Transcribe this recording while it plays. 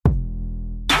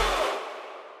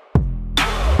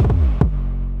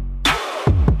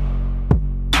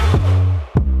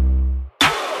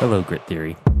Hello, Grit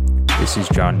Theory. This is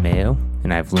John Mayo,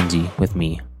 and I have Lindsay with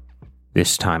me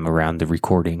this time around the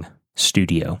recording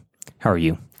studio. How are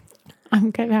you?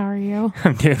 I'm good. How are you?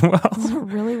 I'm doing well. It's a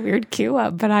really weird cue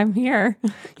up, but I'm here.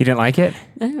 You didn't like it?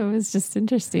 It was just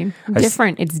interesting.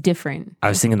 Different. It's different. I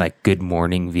was thinking like Good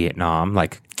Morning Vietnam,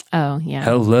 like, oh, yeah.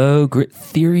 Hello, Grit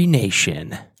Theory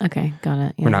Nation. Okay, got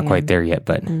it. Yeah, We're not quite there yet,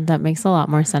 but that makes a lot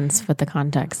more sense with the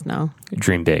context now.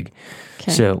 dream big.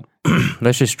 Okay. So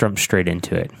let's just jump straight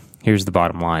into it. Here's the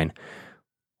bottom line.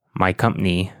 My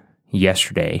company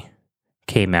yesterday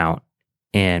came out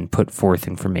and put forth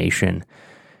information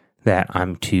that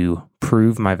I'm to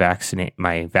prove my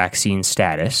vaccine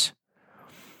status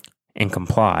and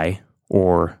comply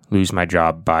or lose my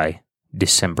job by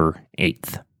December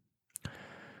 8th.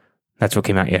 That's what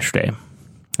came out yesterday.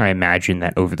 I imagine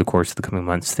that over the course of the coming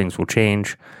months, things will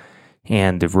change,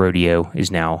 and the rodeo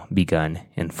is now begun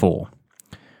in full.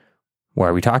 Why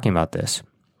are we talking about this?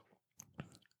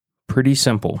 Pretty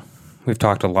simple. We've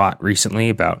talked a lot recently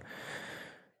about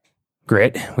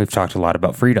grit. We've talked a lot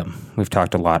about freedom. We've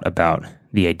talked a lot about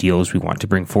the ideals we want to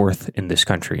bring forth in this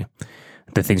country,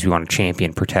 the things we want to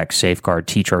champion, protect, safeguard,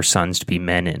 teach our sons to be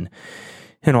men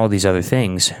and all these other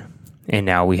things. And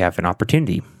now we have an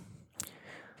opportunity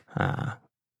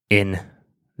in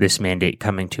this mandate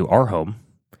coming to our home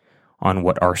on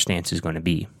what our stance is going to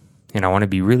be. And I want to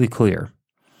be really clear.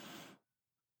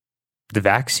 The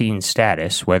vaccine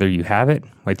status, whether you have it,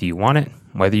 whether you want it,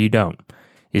 whether you don't,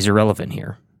 is irrelevant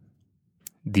here.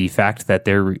 The fact that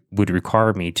there would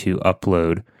require me to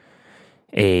upload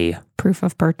a Proof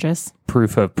of purchase,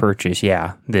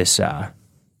 yeah, this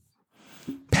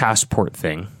passport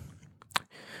thing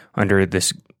under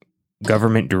this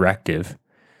government directive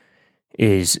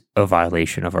is a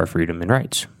violation of our freedom and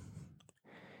rights.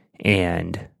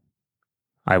 And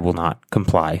I will not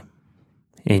comply.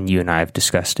 And you and I have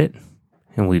discussed it.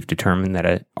 And we've determined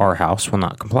that our house will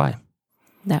not comply.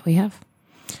 that we have.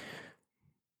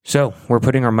 So we're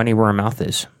putting our money where our mouth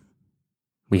is.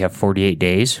 We have 48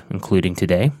 days, including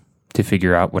today, to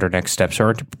figure out what our next steps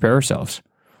are to prepare ourselves.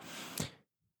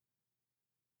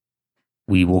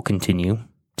 We will continue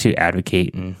to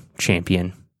advocate and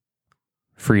champion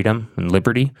freedom and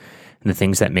liberty and the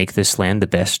things that make this land the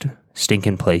best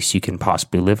stinking place you can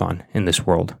possibly live on in this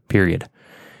world, period.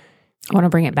 I want to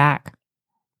bring it back.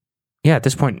 Yeah, at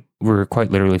this point, we're quite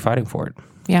literally fighting for it.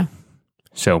 Yeah.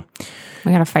 So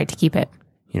We got to fight to keep it.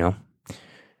 you know,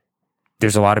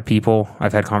 there's a lot of people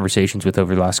I've had conversations with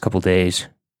over the last couple of days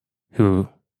who,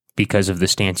 because of the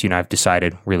stance you and I have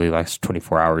decided, really last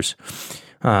 24 hours.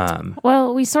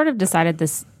 Well, we sort of decided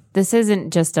this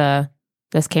isn't just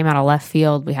this came out of left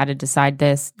field. We had to decide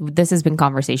this. This has been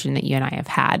conversation that you and I have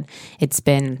had. It's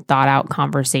been thought out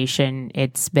conversation.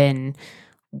 It's been,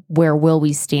 where will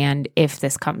we stand if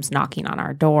this comes knocking on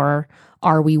our door?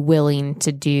 Are we willing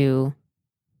to do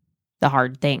the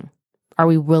hard thing? Are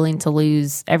we willing to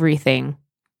lose everything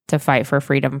to fight for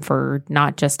freedom for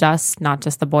not just us, not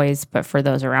just the boys, but for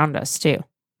those around us too?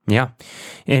 Yeah.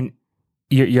 And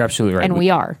you're absolutely right. And we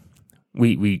are.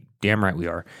 We damn right we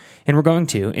are. And we're going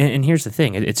to. And here's the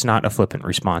thing. It's not a flippant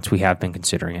response. We have been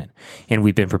considering it. And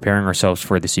we've been preparing ourselves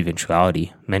for this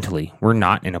eventuality mentally. We're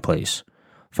not in a place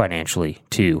financially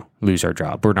to lose our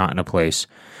job. We're not in a place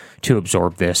to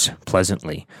absorb this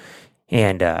pleasantly.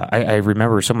 And I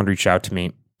remember someone reached out to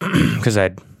me because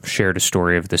I'd shared a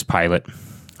story of this pilot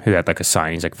who had like a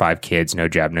sign. He's like 5 kids, no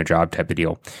jab, no job type of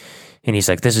deal. And he's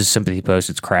like, this is sympathy post.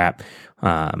 It's crap.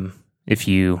 If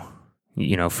you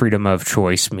freedom of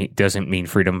choice doesn't mean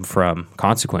freedom from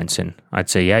consequence. And I'd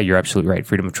say, yeah, you're absolutely right.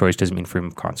 Freedom of choice doesn't mean freedom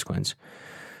of consequence.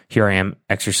 Here I am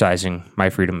exercising my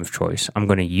freedom of choice. I'm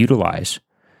going to utilize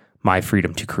my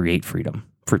freedom to create freedom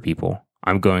for people.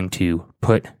 I'm going to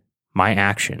put my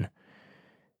action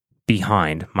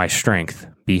behind, my strength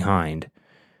behind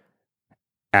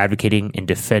advocating and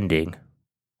defending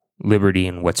liberty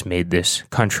and what's made this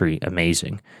country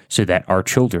amazing so that our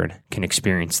children can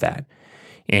experience that.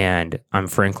 And I'm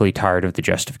frankly tired of the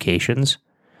justifications.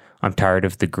 I'm tired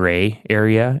of the gray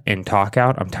area and talk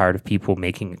out. I'm tired of people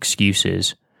making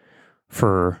excuses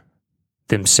for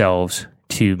themselves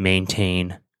to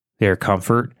maintain their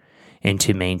comfort and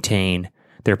to maintain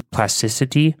their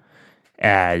plasticity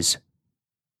as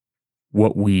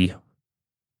what we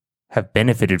have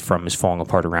benefited from is falling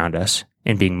apart around us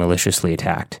and being maliciously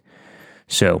attacked.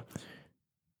 So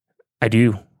I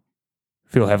do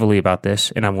feel heavily about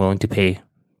this, and I'm willing to pay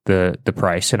the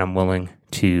price, and I'm willing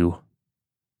to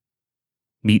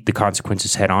meet the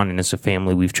consequences head on. And as a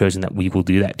family, we've chosen that we will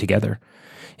do that together,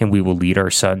 and we will lead our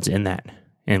sons in that,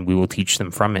 and we will teach them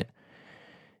from it,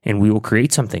 and we will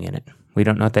create something in it. We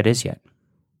don't know what that is yet,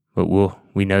 but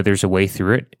we know there's a way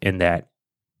through it, and that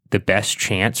the best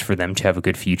chance for them to have a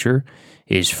good future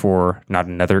is for not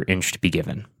another inch to be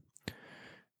given.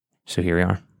 So here we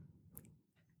are.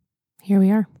 Here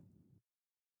we are.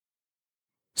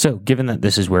 So given that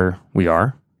this is where we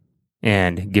are,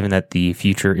 and given that the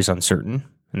future is uncertain,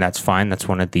 and that's fine, that's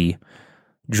one of the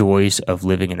joys of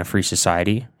living in a free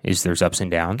society, is there's ups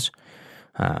and downs.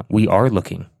 We are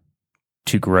looking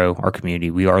to grow our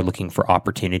community. We are looking for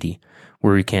opportunity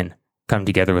where we can come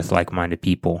together with like-minded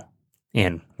people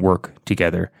and work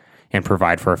together and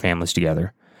provide for our families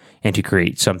together and to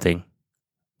create something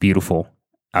beautiful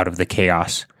out of the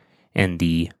chaos and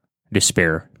the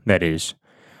despair that is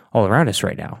all around us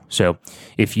right now. So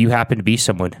if you happen to be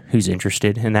someone who's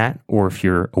interested in that, or if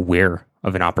you're aware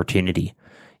of an opportunity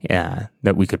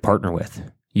that we could partner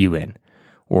with you in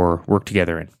or work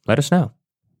together in, let us know.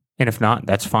 And if not,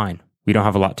 that's fine. We don't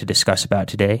have a lot to discuss about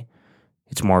today.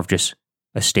 It's more of just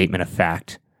a statement of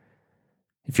fact.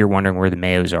 If you're wondering where the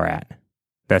Mayos are at,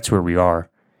 that's where we are.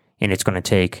 And it's going to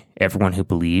take everyone who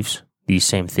believes these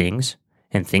same things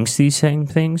and thinks these same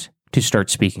things to start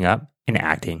speaking up and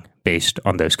acting based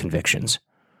on those convictions.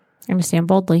 And stand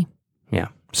boldly. Yeah.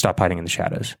 Stop hiding in the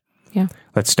shadows. Yeah.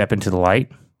 Let's step into the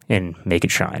light and make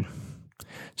it shine.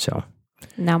 So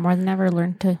now more than ever,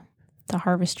 learn to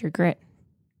harvest your grit.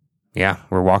 Yeah,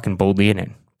 we're walking boldly in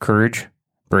it. Courage,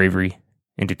 bravery,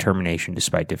 and determination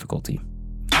despite difficulty.